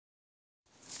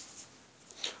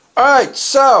All right,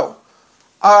 so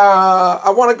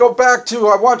I want to go back to,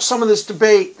 I watched some of this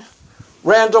debate,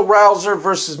 Randal Rauser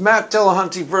versus Matt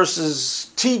Dillahunty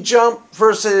versus T-Jump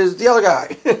versus the other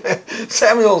guy,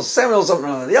 Samuel something or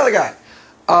other, the other guy.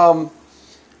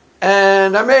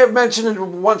 And I may have mentioned it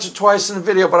once or twice in the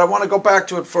video, but I want to go back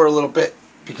to it for a little bit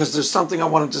because there's something I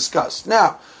want to discuss.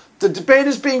 Now, the debate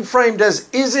is being framed as,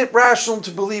 is it rational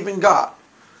to believe in God?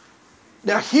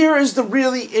 Now, here is the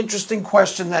really interesting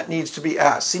question that needs to be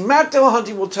asked. See, Matt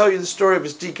Dillahunty will tell you the story of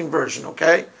his deconversion,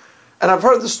 okay? And I've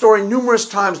heard the story numerous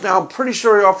times now. I'm pretty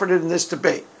sure he offered it in this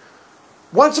debate.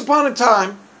 Once upon a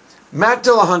time, Matt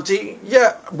Dillahunty,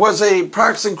 was a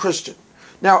practicing Christian.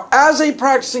 Now, as a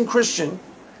practicing Christian,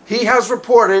 he has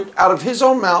reported out of his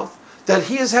own mouth that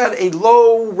he has had a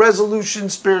low-resolution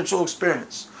spiritual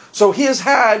experience. So he has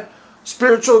had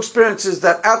spiritual experiences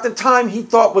that at the time he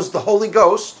thought was the Holy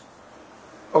Ghost.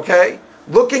 Okay,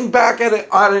 looking back at it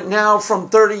now from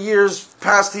 30 years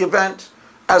past the event,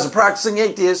 as a practicing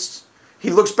atheist, he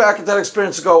looks back at that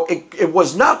experience and go, it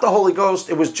was not the Holy Ghost,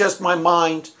 it was just my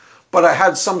mind, but I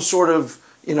had some sort of,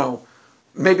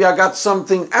 maybe I got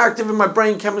something active in my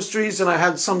brain chemistries and I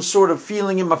had some sort of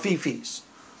feeling in my fifis.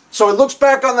 So he looks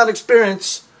back on that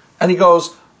experience and he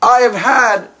goes, I have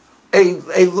had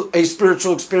a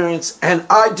spiritual experience and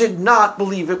I did not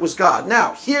believe it was God.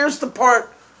 Now, here's the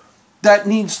part that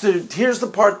we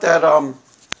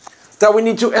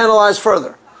need to analyze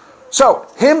further. So,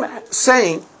 him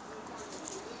saying,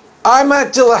 I,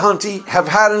 Matt Dillahunty,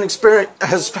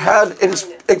 has had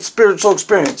a spiritual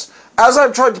experience. As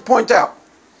I've tried to point out,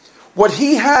 what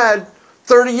he had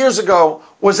 30 years ago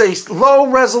was a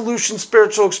low-resolution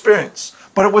spiritual experience,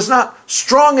 but it was not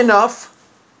strong enough.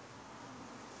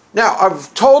 Now,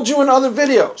 I've told you in other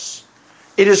videos,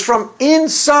 it is from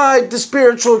inside the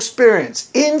spiritual experience,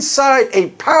 inside a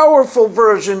powerful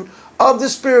version of the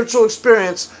spiritual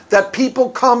experience, that people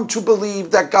come to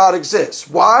believe that God exists.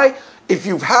 Why? If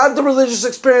you've had the religious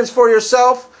experience for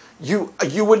yourself, you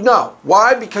would know.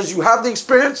 Why? Because you have the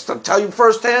experience, they'll tell you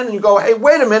firsthand, and you go, hey,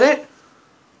 wait a minute,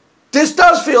 this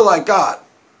does feel like God.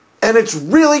 And it's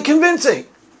really convincing.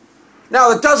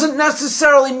 Now, it doesn't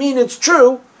necessarily mean it's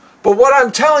true, but what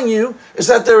I'm telling you is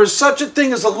that there is such a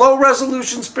thing as a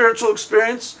low-resolution spiritual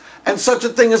experience and such a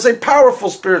thing as a powerful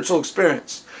spiritual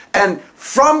experience. And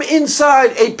from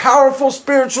inside a powerful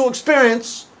spiritual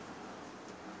experience,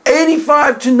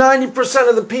 85 to 90%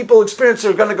 of the people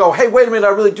experiencing it are going to go, hey, wait a minute, I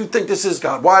really do think this is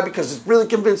God. Why? Because it's really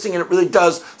convincing and it really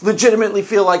does legitimately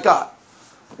feel like God.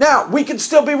 Now, we can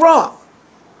still be wrong.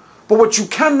 But what you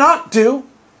cannot do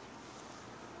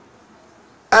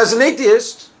as an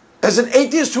atheist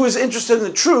who is interested in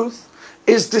the truth,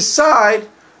 is decide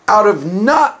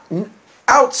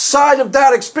outside of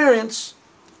that experience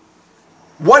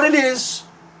what it is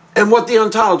and what the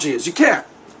ontology is. You can't.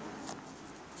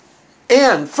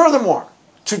 And furthermore,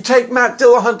 to take Matt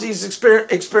Dillahunty's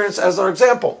experience as our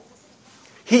example,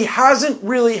 he hasn't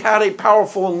really had a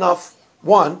powerful enough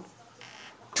one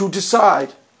to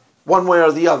decide one way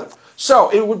or the other.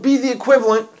 So it would be the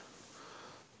equivalent,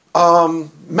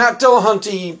 Matt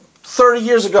Dillahunty 30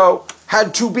 years ago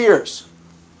had 2 beers.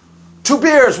 2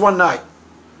 beers one night.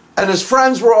 And his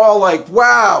friends were all like,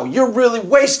 wow, you're really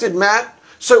wasted, Matt.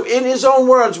 So in his own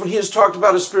words, when he has talked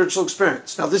about his spiritual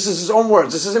experience, now this is his own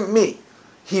words, this isn't me.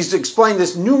 He's explained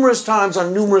this numerous times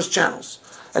on numerous channels.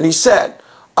 And he said,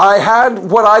 I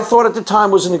had what I thought at the time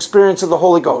was an experience of the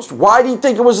Holy Ghost. Why do you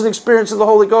think it was an experience of the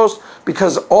Holy Ghost?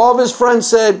 Because all of his friends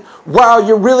said, wow,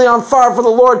 you're really on fire for the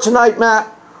Lord tonight, Matt.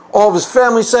 All of his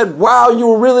family said, wow, you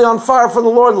were really on fire for the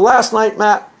Lord last night,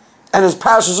 Matt. And his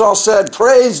pastors all said,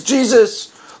 praise Jesus.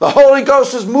 The Holy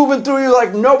Ghost is moving through you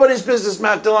like nobody's business,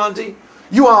 Matt Dillahunty.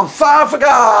 You are on fire for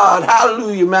God.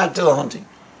 Hallelujah, Matt Dillahunty.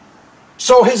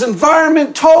 So his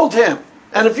environment told him.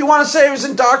 And if you want to say he was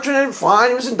indoctrinated, fine,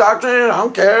 he was indoctrinated. I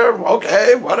don't care.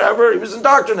 Okay, whatever. He was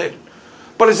indoctrinated.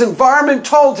 But his environment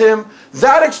told him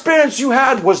that experience you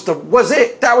had was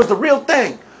it. That was the real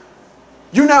thing.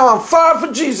 You're now on fire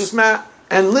for Jesus, Matt.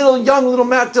 And young little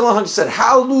Matt Dillahunty said,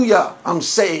 hallelujah, I'm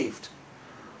saved.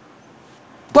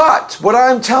 But what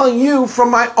I'm telling you from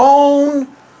my own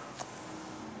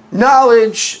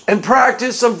knowledge and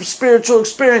practice of spiritual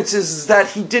experiences is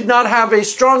that he did not have a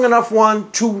strong enough one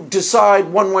to decide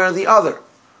one way or the other.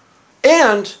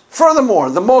 And furthermore,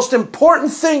 the most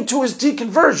important thing to his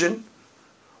deconversion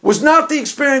was not the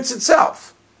experience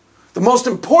itself. The most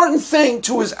important thing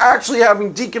to his actually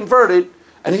having deconverted,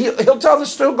 and he'll tell the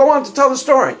story, go on to tell the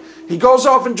story. He goes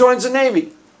off and joins the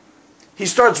Navy. He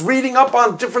starts reading up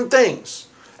on different things.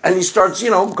 And he starts,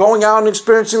 going out and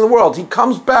experiencing the world. He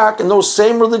comes back, and those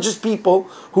same religious people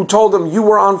who told him you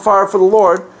were on fire for the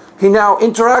Lord, he now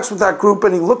interacts with that group,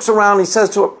 and he looks around,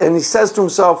 and he says to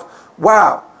himself,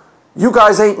 wow, you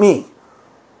guys ain't me.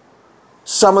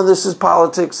 Some of this is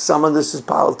politics, some of this is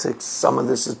politics, some of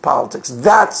this is politics.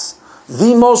 That's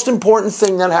the most important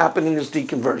thing that happened in his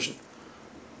deconversion.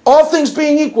 All things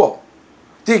being equal,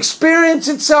 the experience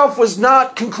itself was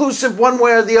not conclusive one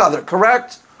way or the other,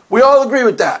 correct? We all agree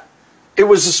with that. It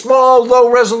was a small,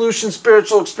 low-resolution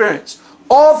spiritual experience.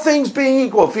 All things being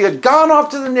equal, if he had gone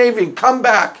off to the Navy and come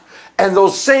back and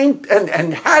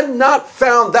and had not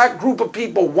found that group of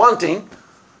people wanting,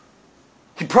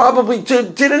 he probably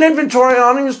did an inventory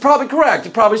on him. He was probably correct.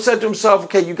 He probably said to himself,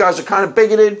 okay, you guys are kind of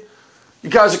bigoted. You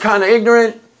guys are kind of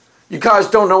ignorant. You guys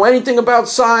don't know anything about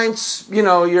science. You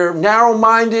know, you're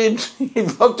narrow-minded. He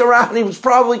looked around and he was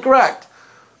probably correct,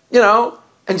 you know,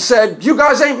 and said, you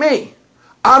guys ain't me.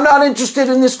 I'm not interested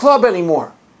in this club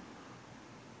anymore.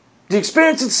 The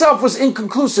experience itself was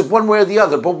inconclusive one way or the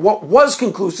other. But what was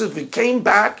conclusive, he came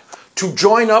back to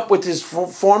join up with his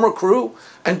former crew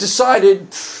and decided,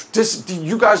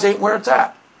 you guys ain't where it's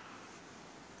at.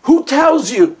 Who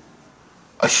tells you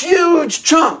a huge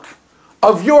chunk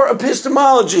of your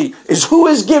epistemology is who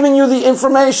is giving you the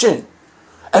information?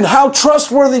 And how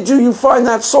trustworthy do you find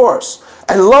that source?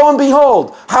 And lo and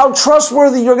behold, how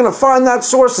trustworthy you're going to find that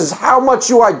source is how much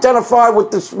you identify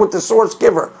with the source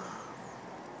giver.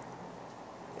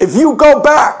 If you go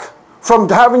back from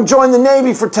having joined the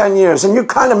Navy for 10 years and you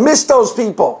kind of miss those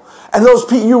people, and those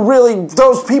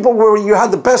people where you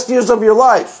had the best years of your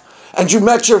life, and you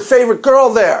met your favorite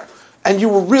girl there, and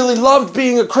you really loved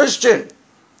being a Christian,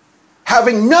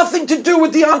 having nothing to do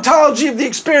with the ontology of the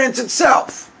experience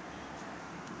itself.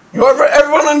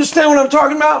 Everyone understand what I'm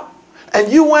talking about?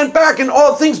 And you went back, and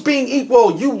all things being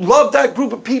equal, you loved that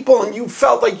group of people, and you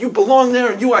felt like you belonged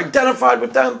there, and you identified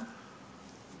with them.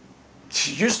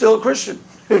 You're still a Christian.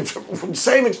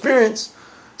 Same experience,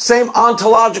 same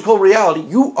ontological reality.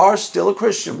 You are still a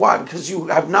Christian. Why? Because you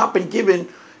have not been given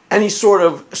any sort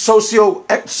of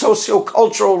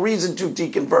socio-cultural reason to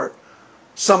deconvert.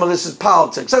 Some of this is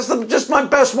politics. That's just my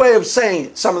best way of saying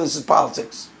it. Some of this is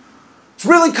politics. It's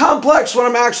really complex when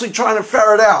I'm actually trying to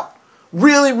ferret out.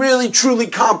 Really, really, truly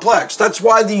complex. That's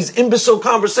why these imbecile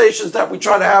conversations that we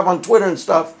try to have on Twitter and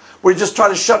stuff, where we just try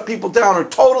to shut people down, are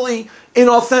totally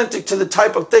inauthentic to the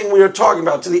type of thing we are talking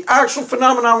about. To the actual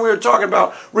phenomenon we are talking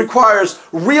about requires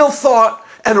real thought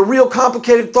and a real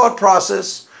complicated thought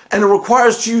process, and it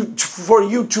requires for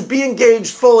you to be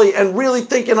engaged fully and really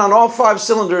thinking on all 5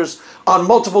 cylinders on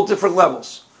multiple different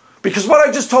levels. Because what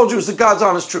I just told you is the God's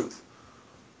honest truth.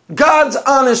 God's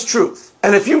honest truth.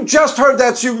 And if you just heard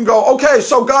that, so you can go, okay,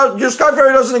 so God, your sky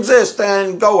fairy doesn't exist,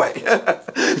 and go away.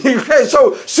 Okay,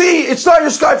 so see, it's not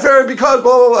your sky fairy because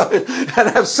blah, blah, blah. And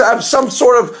have some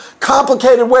sort of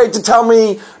complicated way to tell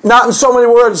me, not in so many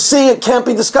words, see, it can't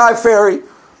be the sky fairy.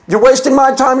 You're wasting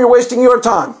my time, you're wasting your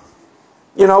time.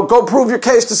 You know, go prove your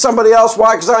case to somebody else.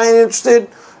 Why? Because I ain't interested,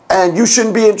 and you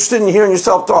shouldn't be interested in hearing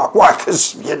yourself talk. Why?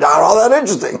 Because you're not all that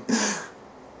interesting.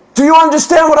 Do you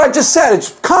understand what I just said?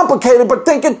 It's complicated, but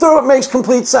thinking through it makes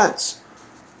complete sense.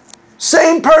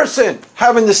 Same person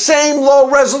having the same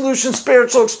low-resolution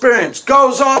spiritual experience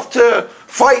goes off to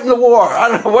fight in the war. I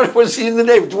don't know, what was he in the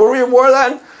Navy? Were we at war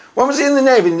then? When was he in the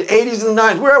Navy? In the 80s and the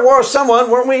 90s? We were at war with someone,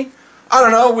 weren't we? I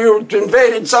don't know, we were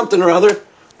invaded something or other.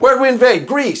 Where did we invade?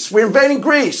 Greece. We were invading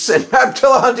Greece, and Matt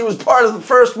Dillahunty was part of the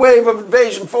first wave of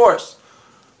invasion force.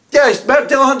 Yeah, Matt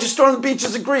Dillahunty stormed the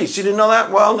beaches of Greece. You didn't know that?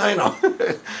 Well, now you know.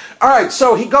 All right,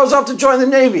 so he goes off to join the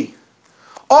Navy.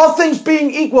 All things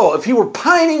being equal, if he were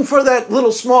pining for that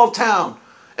little small town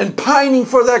and pining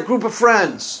for that group of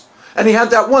friends, and he had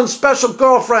that one special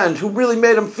girlfriend who really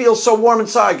made him feel so warm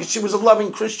inside because she was a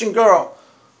loving Christian girl.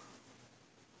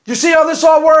 You see how this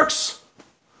all works?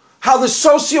 How the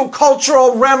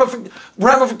socio-cultural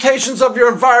ramifications of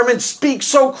your environment speak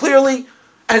so clearly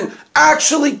and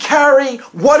actually carry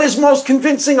what is most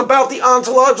convincing about the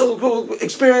ontological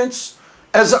experience,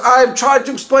 as I've tried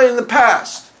to explain in the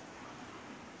past.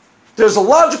 There's a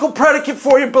logical predicate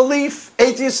for your belief.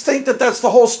 Atheists think that that's the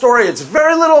whole story. It's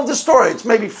very little of the story. It's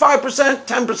maybe 5%,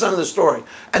 10% of the story.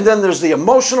 And then there's the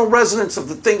emotional resonance of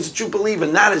the things that you believe,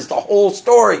 and that is the whole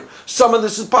story. Some of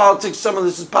this is politics, some of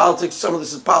this is politics, some of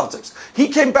this is politics. He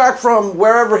came back from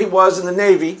wherever he was in the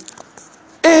Navy.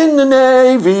 In the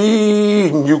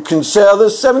Navy, you can sail the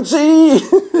 7 seas.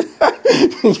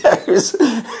 Yes.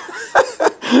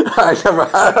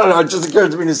 I don't know, it just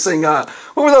occurred to me to sing, what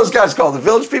were those guys called, the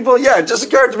Village People? Yeah, it just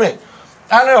occurred to me.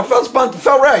 I don't know,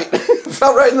 felt right.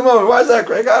 Felt right in the moment. Why is that,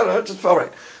 Craig? I don't know, it just felt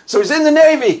right. So he's in the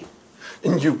Navy.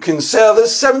 And you can sail the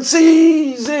 7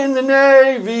 seas in the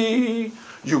Navy.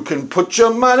 You can put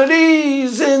your mind at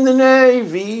ease in the Navy.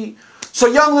 Navy. So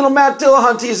young little Matt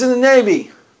Dillahunty is in the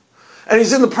Navy. And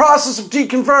he's in the process of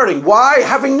deconverting. Why?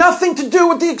 Having nothing to do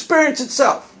with the experience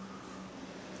itself.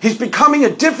 He's becoming a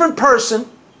different person.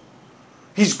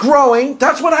 He's growing.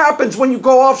 That's what happens when you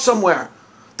go off somewhere.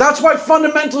 That's why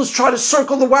fundamentalists try to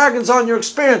circle the wagons on your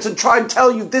experience and try and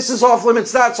tell you this is off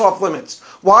limits, that's off limits.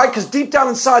 Why? Because deep down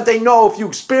inside they know if you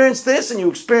experience this and you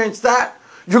experience that,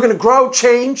 you're going to grow,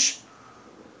 change,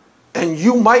 and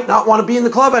you might not want to be in the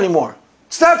club anymore.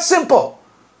 It's that simple.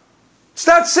 It's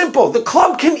that simple. The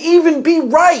club can even be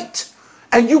right.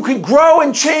 And you can grow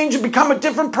and change and become a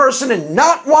different person and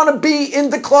not want to be in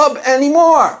the club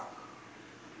anymore.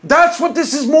 That's what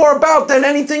this is more about than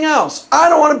anything else. I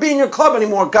don't want to be in your club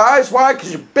anymore, guys. Why?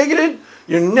 Because you're bigoted,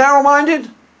 you're narrow-minded,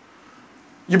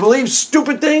 you believe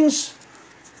stupid things.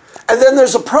 And then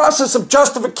there's a process of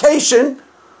justification,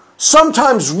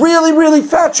 sometimes really, really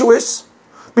fatuous,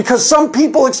 because some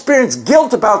people experience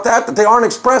guilt about that they aren't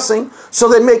expressing, so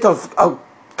they make a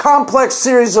complex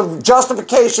series of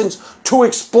justifications to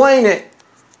explain it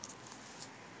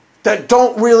that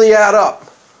don't really add up.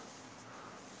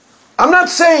 I'm not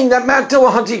saying that Matt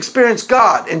Dillahunty experienced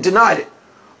God and denied it.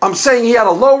 I'm saying he had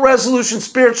a low-resolution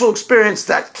spiritual experience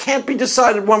that can't be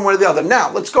decided one way or the other.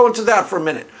 Now, let's go into that for a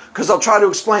minute, because I'll try to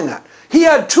explain that. He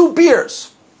had 2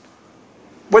 beers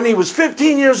when he was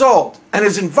 15 years old, and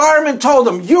his environment told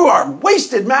him, "You are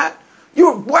wasted, Matt.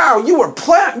 You were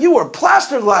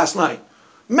plastered last night.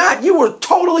 Matt, you were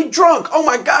totally drunk. Oh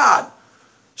my God."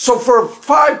 So for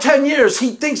 5-10 years,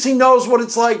 he thinks he knows what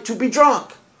it's like to be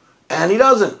drunk. And he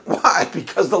doesn't. Why?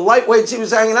 Because the lightweights he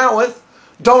was hanging out with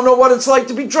don't know what it's like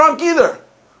to be drunk either.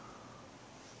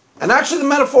 And actually the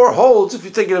metaphor holds, if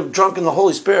you're thinking of drunk in the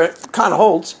Holy Spirit, it kind of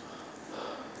holds.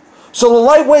 So the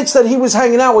lightweights that he was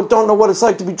hanging out with don't know what it's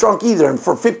like to be drunk either. And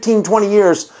for 15-20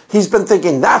 years, he's been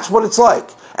thinking that's what it's like.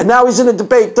 And now he's in a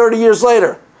debate 30 years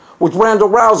later with Randal,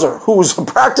 who was a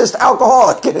practiced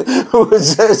alcoholic,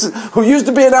 who used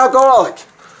to be an alcoholic,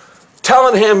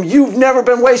 telling him, "You've never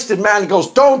been wasted, man." He goes,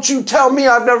 "Don't you tell me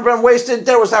I've never been wasted.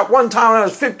 There was that one time when I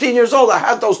was 15 years old, I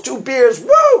had those 2 beers.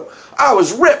 Woo! I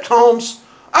was ripped, Holmes.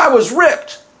 I was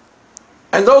ripped."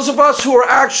 And those of us who are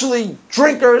actually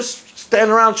drinkers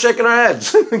stand around shaking our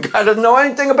heads. Guy doesn't know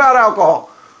anything about alcohol.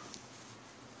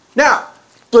 Now,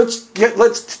 let's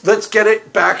get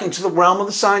it back into the realm of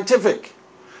the scientific.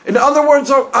 In other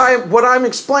words, what I'm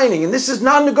explaining, and this is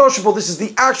non-negotiable, this is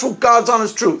the actual God's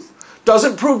honest truth.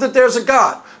 Doesn't prove that there's a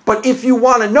God. But if you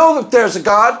want to know that there's a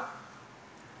God,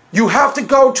 you have to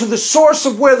go to the source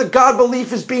of where the God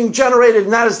belief is being generated,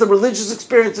 and that is the religious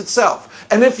experience itself.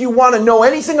 And if you want to know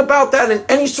anything about that in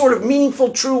any sort of meaningful,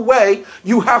 true way,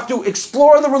 you have to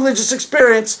explore the religious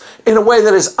experience in a way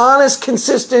that is honest,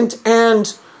 consistent,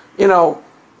 and,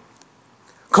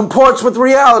 comports with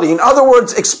reality. In other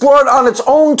words, explore it on its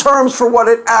own terms for what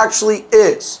it actually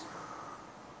is.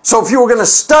 So if you were going to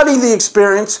study the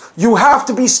experience, you have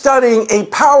to be studying a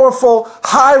powerful,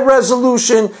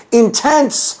 high-resolution,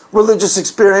 intense religious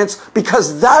experience,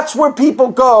 because that's where people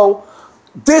go,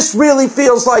 this really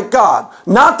feels like God.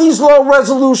 Not these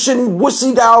low-resolution,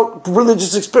 wussied-out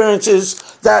religious experiences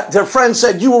that their friend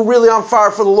said, "You were really on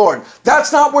fire for the Lord."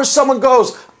 That's not where someone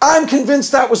goes, "I'm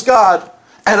convinced that was God,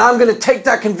 and I'm going to take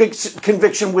that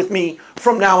conviction with me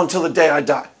from now until the day I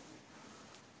die."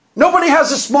 Nobody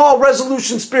has a small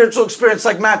resolution spiritual experience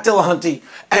like Matt Dillahunty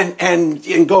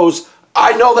and goes,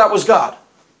 "I know that was God."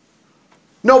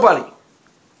 Nobody.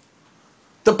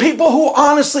 The people who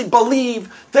honestly believe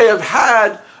they have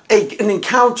had an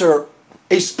encounter,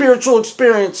 a spiritual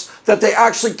experience that they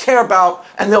actually care about,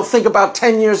 and they'll think about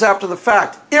 10 years after the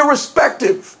fact,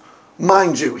 irrespective,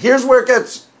 mind you. Here's where it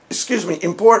gets,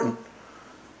 important.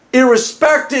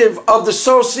 Irrespective of the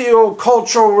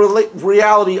socio-cultural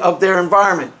reality of their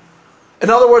environment. In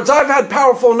other words, I've had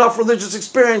powerful enough religious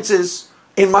experiences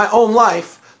in my own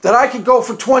life that I could go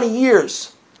for 20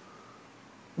 years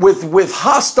with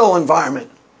hostile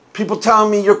environment. People telling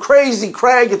me, "You're crazy,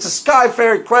 Craig. It's a sky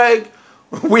fairy, Craig.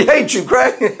 We hate you,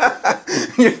 Craig.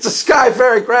 It's a sky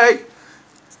fairy, Craig.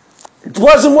 It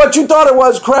wasn't what you thought it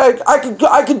was, Craig."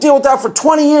 I could deal with that for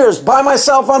 20 years by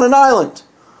myself on an island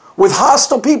with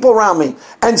hostile people around me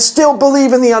and still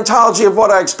believe in the ontology of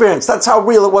what I experienced. That's how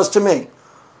real it was to me.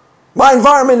 My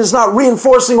environment is not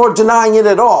reinforcing or denying it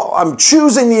at all. I'm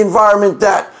choosing the environment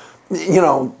that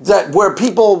where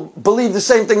people believe the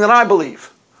same thing that I believe.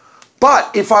 But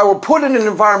if I were put in an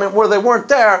environment where they weren't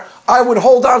there, I would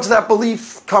hold on to that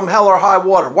belief come hell or high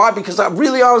water. Why? Because I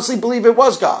really honestly believe it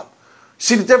was God.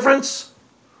 See the difference?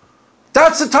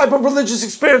 That's the type of religious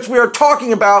experience we are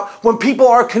talking about when people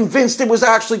are convinced it was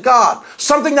actually God.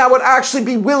 Something that would actually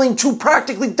be willing to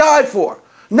practically die for.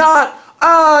 Not,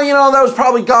 that was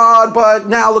probably God, but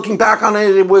now looking back on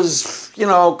it, it was,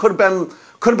 could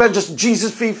have been just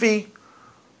Jesus Fifi.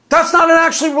 That's not an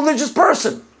actually religious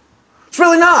person. It's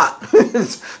really not.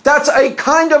 That's a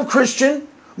kind of Christian,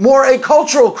 more a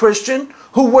cultural Christian,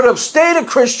 who would have stayed a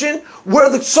Christian where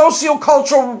the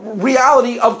socio-cultural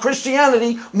reality of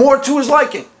Christianity more to his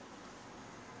liking.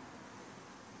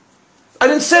 I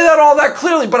didn't say that all that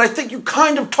clearly, but I think you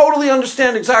kind of totally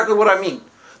understand exactly what I mean.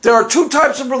 There are two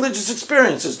types of religious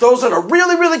experiences. Those that are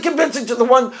really, really convincing to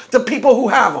the people who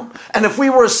have them. And if we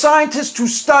were a scientist to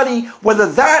study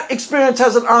whether that experience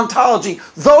has an ontology,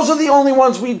 those are the only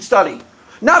ones we'd study.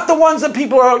 Not the ones that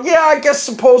people are, I guess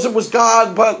suppose it was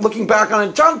God, but looking back on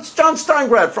it. John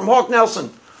Steingrad from Hawk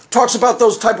Nelson talks about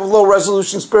those type of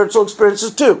low-resolution spiritual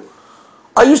experiences too.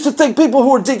 I used to think people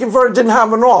who were deconverted didn't have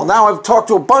them at all. Now I've talked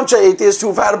to a bunch of atheists who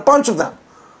have had a bunch of them.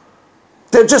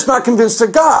 They're just not convinced they're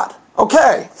God.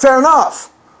 Okay, fair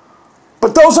enough.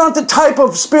 But those aren't the type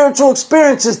of spiritual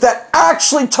experiences that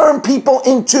actually turn people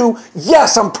into,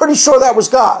 yes, I'm pretty sure that was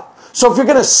God. So if you're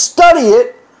going to study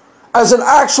it as an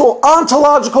actual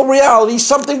ontological reality,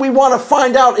 something we want to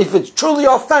find out if it's truly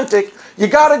authentic, you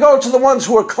got to go to the ones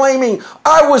who are claiming,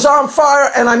 I was on fire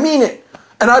and I mean it.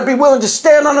 And I'd be willing to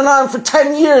stand on an island for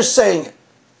 10 years saying it.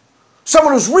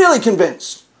 Someone who's really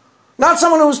convinced. Not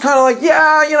someone who's kind of like,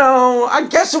 I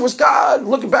guess it was God.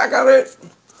 Looking back at it,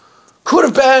 could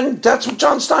have been. That's what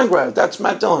John Steingrad. That's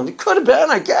Matt Dillon. It could have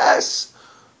been, I guess.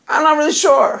 I'm not really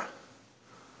sure.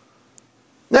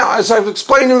 Now, as I've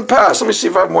explained in the past, let me see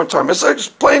if I have more time. As I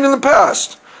explained in the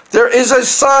past, there is a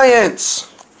science.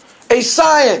 A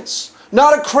science.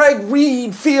 Not a Craig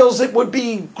Reed feels it would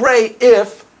be great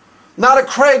if. Not a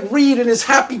Craig Reed in his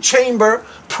happy chamber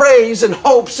prays and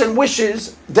hopes and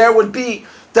wishes there could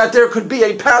be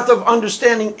a path of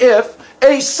understanding if.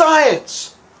 A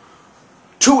science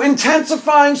to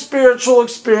intensifying spiritual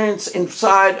experience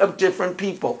inside of different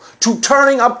people, to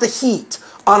turning up the heat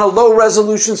on a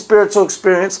low-resolution spiritual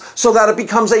experience so that it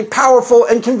becomes a powerful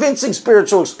and convincing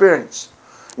spiritual experience.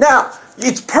 Now,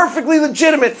 it's perfectly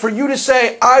legitimate for you to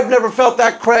say, I've never felt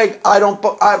that, Craig,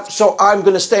 so I'm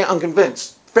going to stay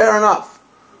unconvinced. Fair enough.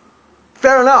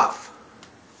 Fair enough.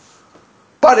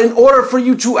 But in order for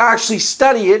you to actually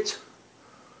study it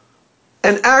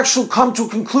and actually come to a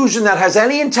conclusion that has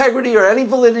any integrity or any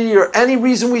validity or any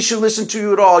reason we should listen to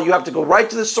you at all, you have to go right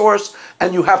to the source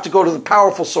and you have to go to the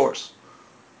powerful source.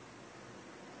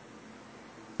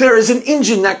 There is an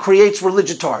engine that creates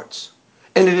religitards,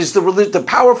 and it is the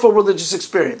powerful religious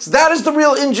experience. That is the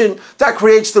real engine that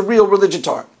creates the real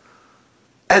religitard.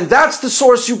 And that's the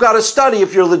source you got to study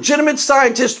if you're a legitimate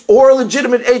scientist or a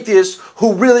legitimate atheist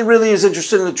who really, really is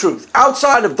interested in the truth.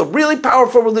 Outside of the really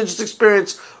powerful religious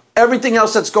experience, everything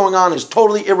else that's going on is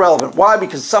totally irrelevant. Why?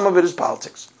 Because some of it is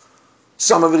politics.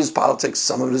 Some of it is politics.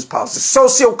 Some of it is politics.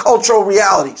 Socio-cultural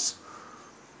realities.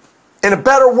 In a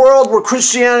better world where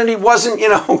Christianity wasn't,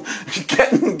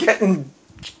 getting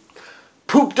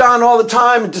pooped on all the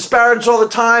time and disparaged all the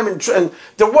time, and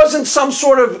there wasn't some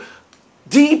sort of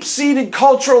deep-seated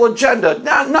cultural agenda,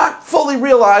 not fully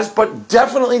realized, but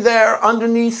definitely there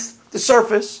underneath the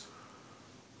surface,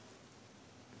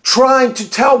 trying to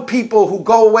tell people who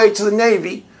go away to the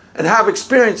Navy and have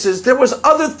experiences, there was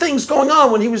other things going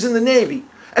on when he was in the Navy.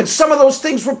 And some of those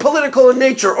things were political in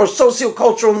nature or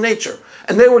sociocultural in nature.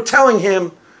 And they were telling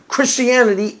him,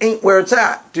 Christianity ain't where it's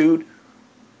at, dude.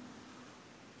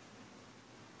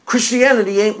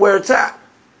 Christianity ain't where it's at.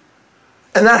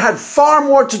 And that had far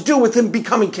more to do with him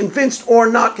becoming convinced or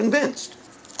not convinced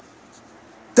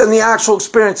than the actual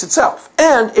experience itself.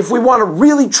 And if we want to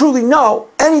really truly know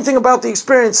anything about the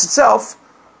experience itself,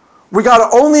 we got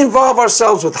to only involve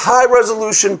ourselves with high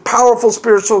resolution, powerful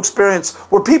spiritual experience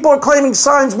where people are claiming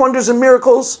signs, wonders, and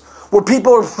miracles, where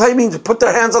people are claiming to put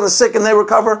their hands on the sick and they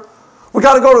recover. We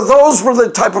got to go to those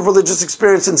type of religious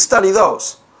experience and study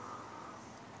those.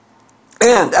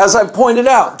 And as I pointed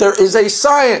out, there is a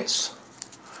science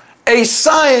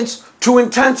to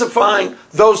intensifying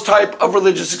those type of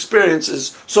religious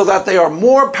experiences so that they are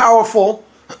more powerful,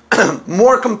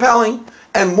 more compelling,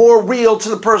 and more real to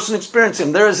the person experiencing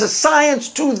them. There is a science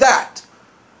to that.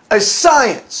 A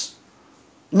science.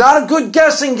 Not a good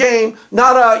guessing game,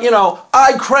 not a,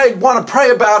 I, Craig, want to pray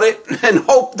about it and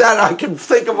hope that I can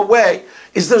think of a way.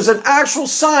 There's an actual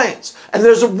science. And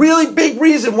there's a really big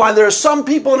reason why there are some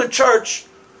people in a church,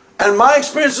 and my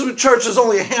experiences with church is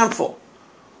only a handful,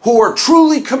 who are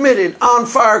truly committed,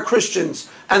 on-fire Christians,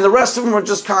 and the rest of them are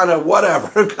just kind of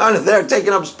whatever, kind of there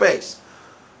taking up space.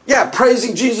 Yeah,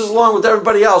 praising Jesus along with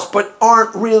everybody else, but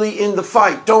aren't really in the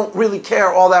fight, don't really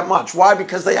care all that much. Why?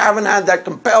 Because they haven't had that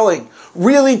compelling,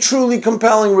 really truly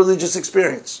compelling religious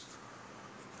experience.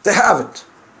 They haven't.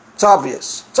 It's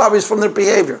obvious. It's obvious from their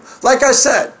behavior. Like I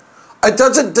said, it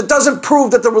doesn't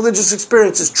prove that the religious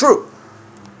experience is true.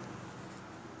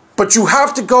 But you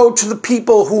have to go to the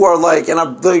people who are like,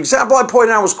 and the example I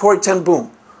pointed out was Corrie ten Boom.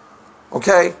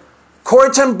 Okay? Corrie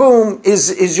ten Boom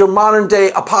is your modern day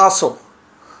apostle.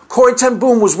 Corrie ten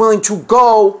Boom was willing to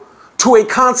go to a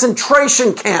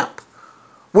concentration camp.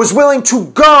 Was willing to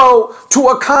go to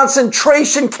a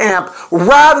concentration camp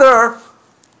rather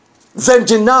than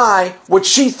deny what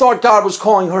she thought God was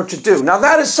calling her to do. Now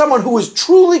that is someone who is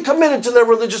truly committed to their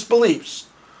religious beliefs.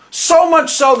 So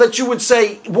much so that you would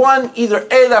say, one, either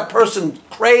A, that person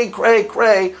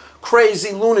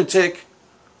crazy lunatic,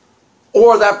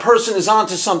 or that person is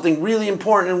onto something really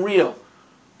important and real,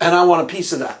 and I want a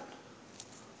piece of that.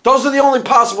 Those are the only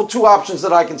possible two options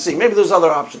that I can see. Maybe there's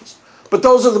other options, but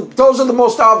those are the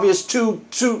most obvious two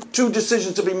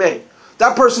decisions to be made.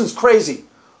 That person's crazy.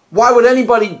 Why would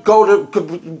anybody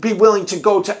be willing to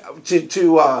go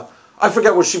to I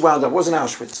forget where she wound up. It wasn't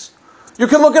Auschwitz. You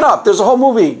can look it up. There's a whole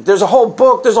movie. There's a whole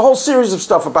book. There's a whole series of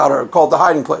stuff about her called The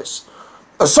Hiding Place.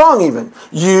 A song even.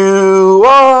 You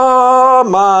are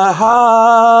my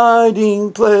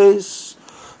hiding place.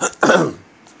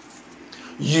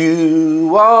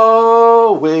 You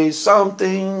always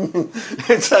something.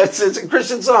 It's a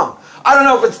Christian song. I don't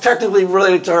know if it's technically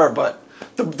related to her, but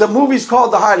the movie's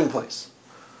called The Hiding Place.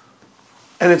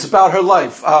 And it's about her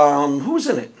life. Who's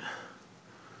in it?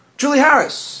 Julie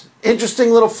Harris. Interesting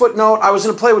little footnote. I was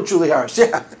in a play with Julie Harris.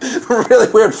 Yeah,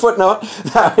 really weird footnote.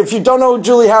 If you don't know who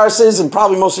Julie Harris is, and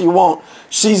probably most of you won't,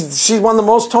 she's won the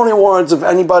most Tony Awards of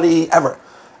anybody ever.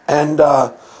 And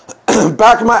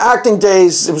back in my acting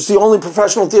days, it was the only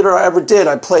professional theater I ever did.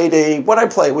 I played It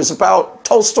was about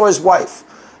Tolstoy's wife.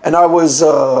 And I was,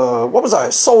 what was I?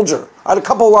 A soldier. I had a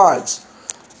couple lines.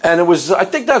 And it was, I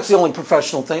think that's the only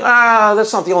professional thing.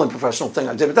 That's not the only professional thing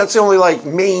I did, but that's the only like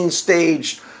main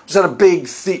stage. It was at a big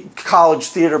college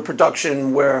theater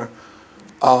production where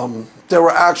there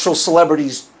were actual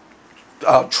celebrities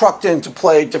trucked in to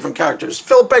play different characters.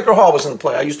 Philip Baker Hall was in the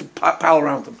play. I used to pal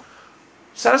around with him.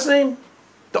 Is that his name?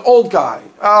 The old guy.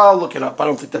 I'll look it up. I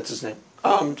don't think that's his name.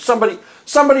 Somebody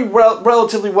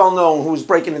relatively well known who was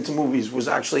breaking into movies was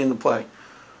actually in the play.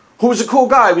 Who was a cool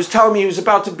guy. He was telling me he was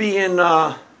about to be in.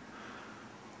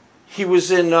 He was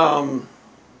in a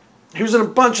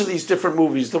bunch of these different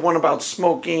movies. The one about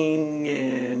smoking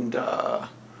and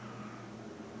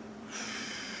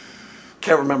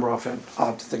can't remember offhand. I'll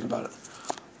have to think about it.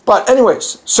 But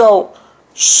anyways, so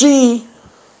The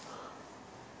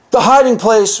Hiding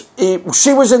Place,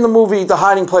 she was in the movie The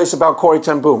Hiding Place about Corrie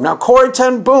ten Boom. Now, Corrie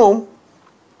ten Boom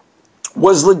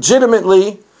was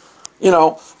legitimately,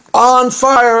 on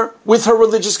fire with her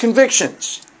religious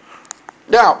convictions.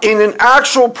 Now, in an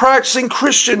actual practicing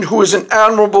Christian who is an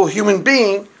admirable human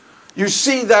being, you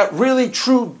see that really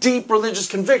true, deep religious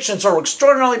convictions are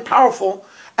extraordinarily powerful,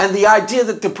 and the idea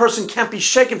that the person can't be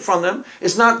shaken from them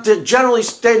is not generally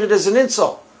stated as an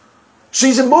insult.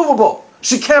 She's immovable.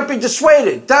 She can't be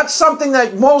dissuaded. That's something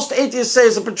that most atheists say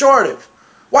is a pejorative.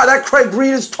 Why, that Craig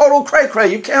Reed is total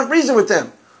cray-cray. You can't reason with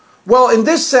him. Well, in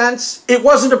this sense, it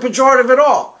wasn't a pejorative at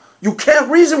all. You can't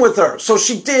reason with her. So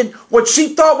she did what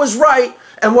she thought was right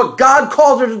and what God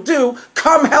called her to do,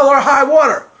 come hell or high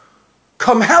water.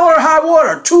 Come hell or high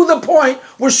water, to the point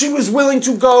where she was willing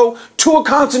to go to a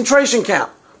concentration camp.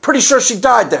 Pretty sure she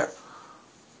died there.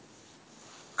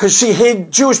 Because she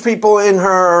hid Jewish people in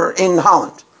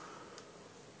Holland.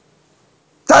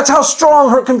 That's how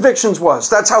strong her convictions was.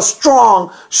 That's how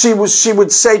strong she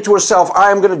would say to herself,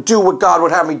 I am going to do what God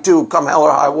would have me do, come hell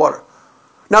or high water.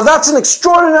 Now that's an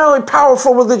extraordinarily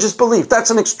powerful religious belief.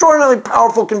 That's an extraordinarily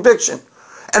powerful conviction.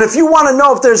 And if you want to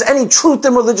know if there's any truth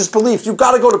in religious belief, you've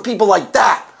got to go to people like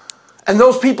that. And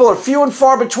those people are few and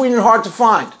far between and hard to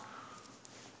find.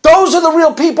 Those are the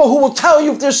real people who will tell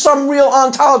you if there's some real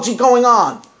ontology going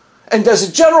on. And as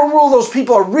a general rule, those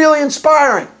people are really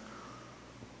inspiring.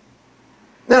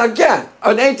 Now again,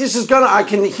 an atheist is I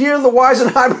can hear the wise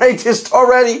and hybrid atheist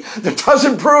already. That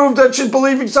doesn't prove that she's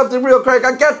believing something real, Craig.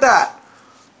 I get that.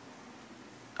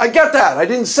 I get that. I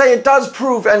didn't say it does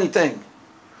prove anything.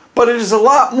 But it is a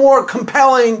lot more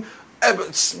compelling,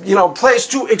 place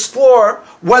to explore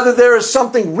whether there is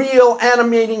something real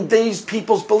animating these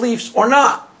people's beliefs or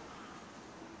not.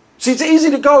 See, it's easy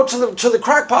to go to the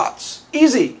crackpots.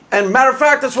 Easy. And matter of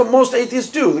fact, that's what most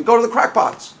atheists do. They go to the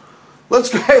crackpots. Let's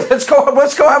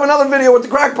go have another video with the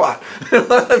crackpot.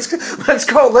 let's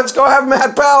go have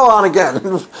Matt Powell on again.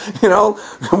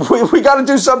 We got to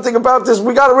do something about this.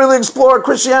 We got to really explore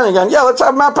Christianity again. Yeah, let's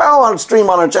have Matt Powell on stream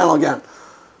on our channel again.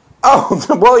 Oh,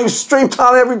 well, you streamed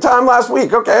on every time last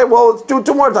week. Okay, well, let's do it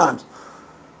 2 more times.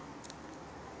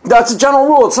 That's a general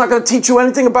rule. It's not going to teach you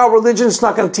anything about religion. It's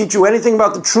not going to teach you anything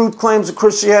about the truth claims of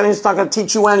Christianity. It's not going to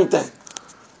teach you anything.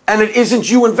 And it isn't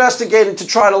you investigating to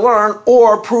try to learn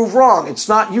or prove wrong. It's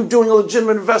not you doing a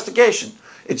legitimate investigation.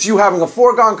 It's you having a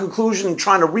foregone conclusion and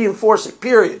trying to reinforce it,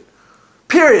 period.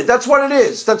 Period. That's what it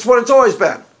is. That's what it's always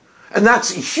been. And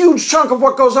that's a huge chunk of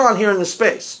what goes on here in this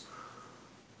space.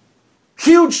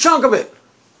 Huge chunk of it.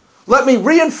 Let me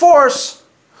reinforce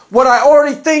what I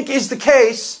already think is the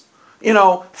case,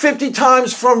 50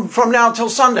 times from now till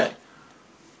Sunday.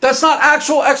 That's not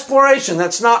actual exploration.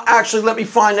 That's not actually let me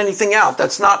find anything out.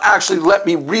 That's not actually let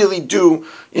me really do,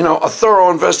 a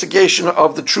thorough investigation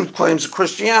of the truth claims of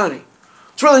Christianity.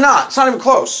 It's really not. It's not even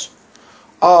close.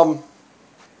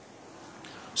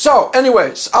 So,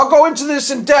 anyways, I'll go into this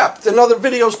in depth in other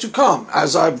videos to come,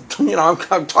 as I've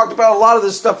talked about a lot of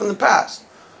this stuff in the past.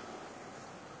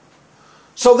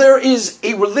 So there is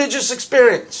a religious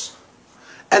experience,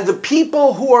 and the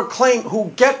people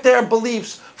who get their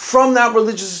beliefs from that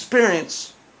religious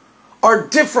experience are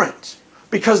different,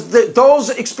 because those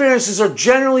experiences are,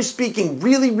 generally speaking,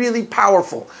 really, really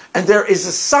powerful, and there is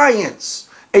a science,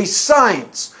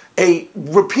 a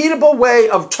repeatable way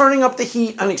of turning up the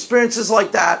heat on experiences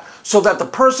like that, so that the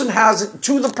person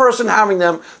having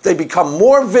them, they become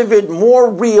more vivid,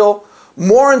 more real,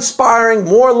 more inspiring,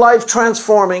 more life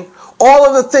transforming, all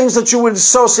of the things that you would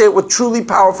associate with truly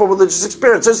powerful religious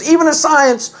experience. There's even a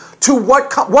science to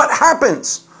what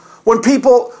happens when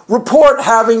people report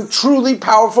having truly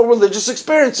powerful religious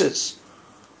experiences.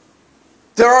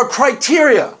 There are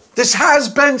criteria. This has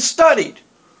been studied.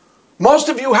 Most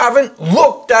of you haven't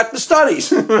looked at the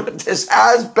studies. This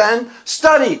has been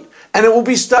studied, and it will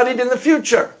be studied in the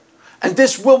future, and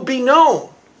this will be known.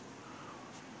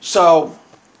 So,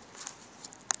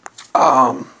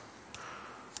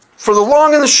 for the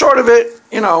long and the short of it,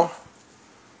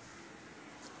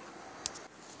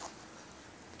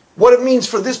 what it means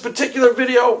for this particular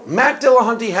video, Matt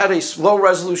Dillahunty had a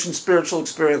low-resolution spiritual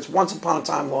experience once upon a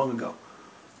time long ago.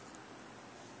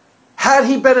 Had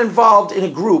he been involved in a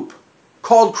group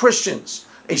called Christians,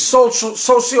 a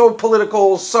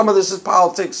socio-political, some of this is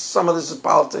politics, some of this is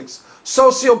politics,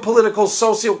 socio-political,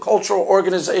 socio-cultural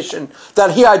organization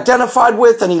that he identified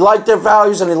with, and he liked their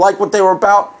values and he liked what they were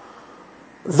about,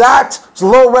 that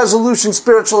low-resolution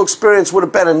spiritual experience would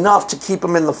have been enough to keep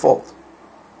him in the fold.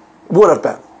 Would have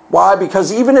been. Why?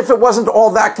 Because even if it wasn't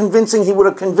all that convincing, he would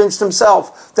have convinced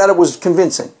himself that it was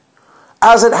convincing.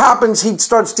 As it happens, he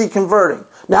starts deconverting.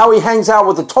 Now he hangs out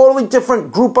with a totally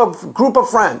different group of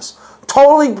friends.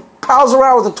 Totally pals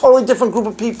around with a totally different group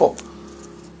of people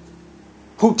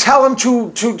who tell him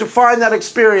to define that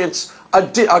experience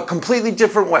a completely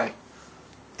different way.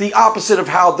 The opposite of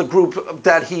how the group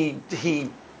that he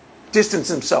distanced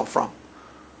himself from.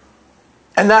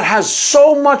 And that has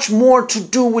so much more to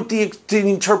do with the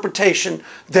interpretation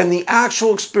than the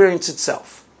actual experience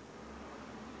itself.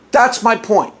 That's my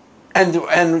point.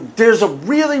 And there's a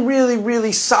really, really,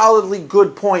 really solidly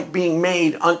good point being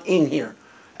made in here.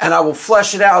 And I will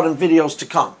flesh it out in videos to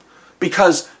come.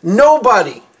 Because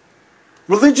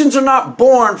religions are not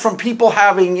born from people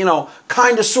having,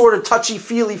 kind of sort of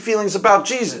touchy-feely feelings about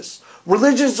Jesus.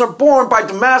 Religions are born by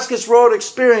Damascus Road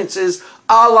experiences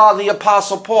a la the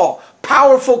Apostle Paul.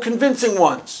 Powerful, convincing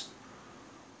ones.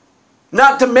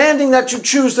 Not demanding that you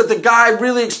choose that the guy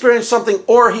really experienced something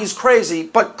or he's crazy,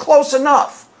 but close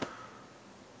enough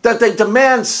that they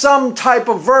demand some type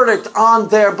of verdict on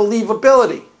their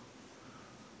believability. Do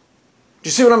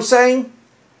you see what I'm saying?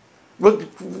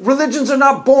 Religions are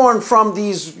not born from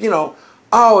these,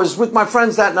 I was with my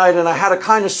friends that night and I had a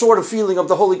kind of sort of feeling of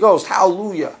the Holy Ghost.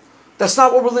 Hallelujah. That's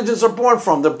not what religions are born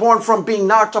from. They're born from being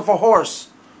knocked off a horse.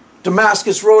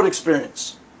 Damascus Road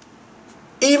experience.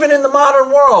 Even in the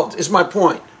modern world, is my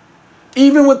point.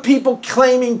 Even with people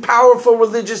claiming powerful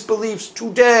religious beliefs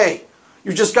today,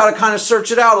 you just got to kind of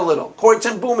search it out a little. Corrie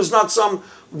ten Boom is not some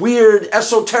weird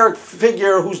esoteric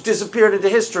figure who's disappeared into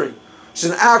history. She's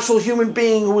an actual human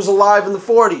being who was alive in the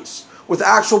 40s with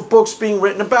actual books being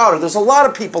written about her. There's a lot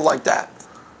of people like that.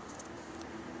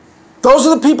 Those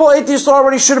are the people atheists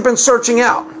already should have been searching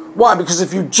out. Why? Because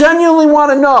if you genuinely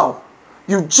want to know,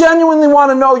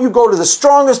 you go to the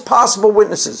strongest possible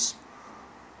witnesses.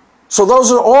 So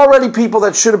those are already people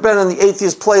that should have been in the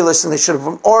atheist playlist, and they should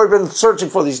have already been searching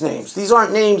for these names. These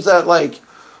aren't names that,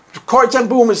 Corrie ten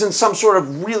Boom isn't some sort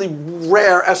of really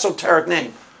rare esoteric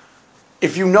name.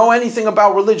 If you know anything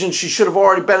about religion, she should have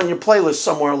already been in your playlist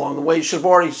somewhere along the way. You should have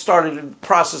already started the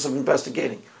process of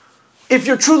investigating. If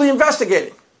you're truly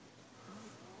investigating.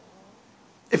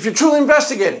 If you're truly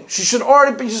investigating, she should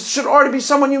already be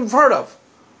someone you've heard of.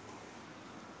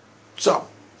 So,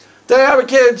 there you have it,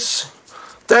 kids.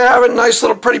 There you have it. Nice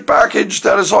little pretty package.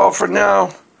 That is all for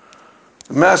now.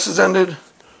 The Mass has ended.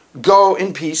 Go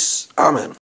in peace.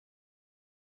 Amen.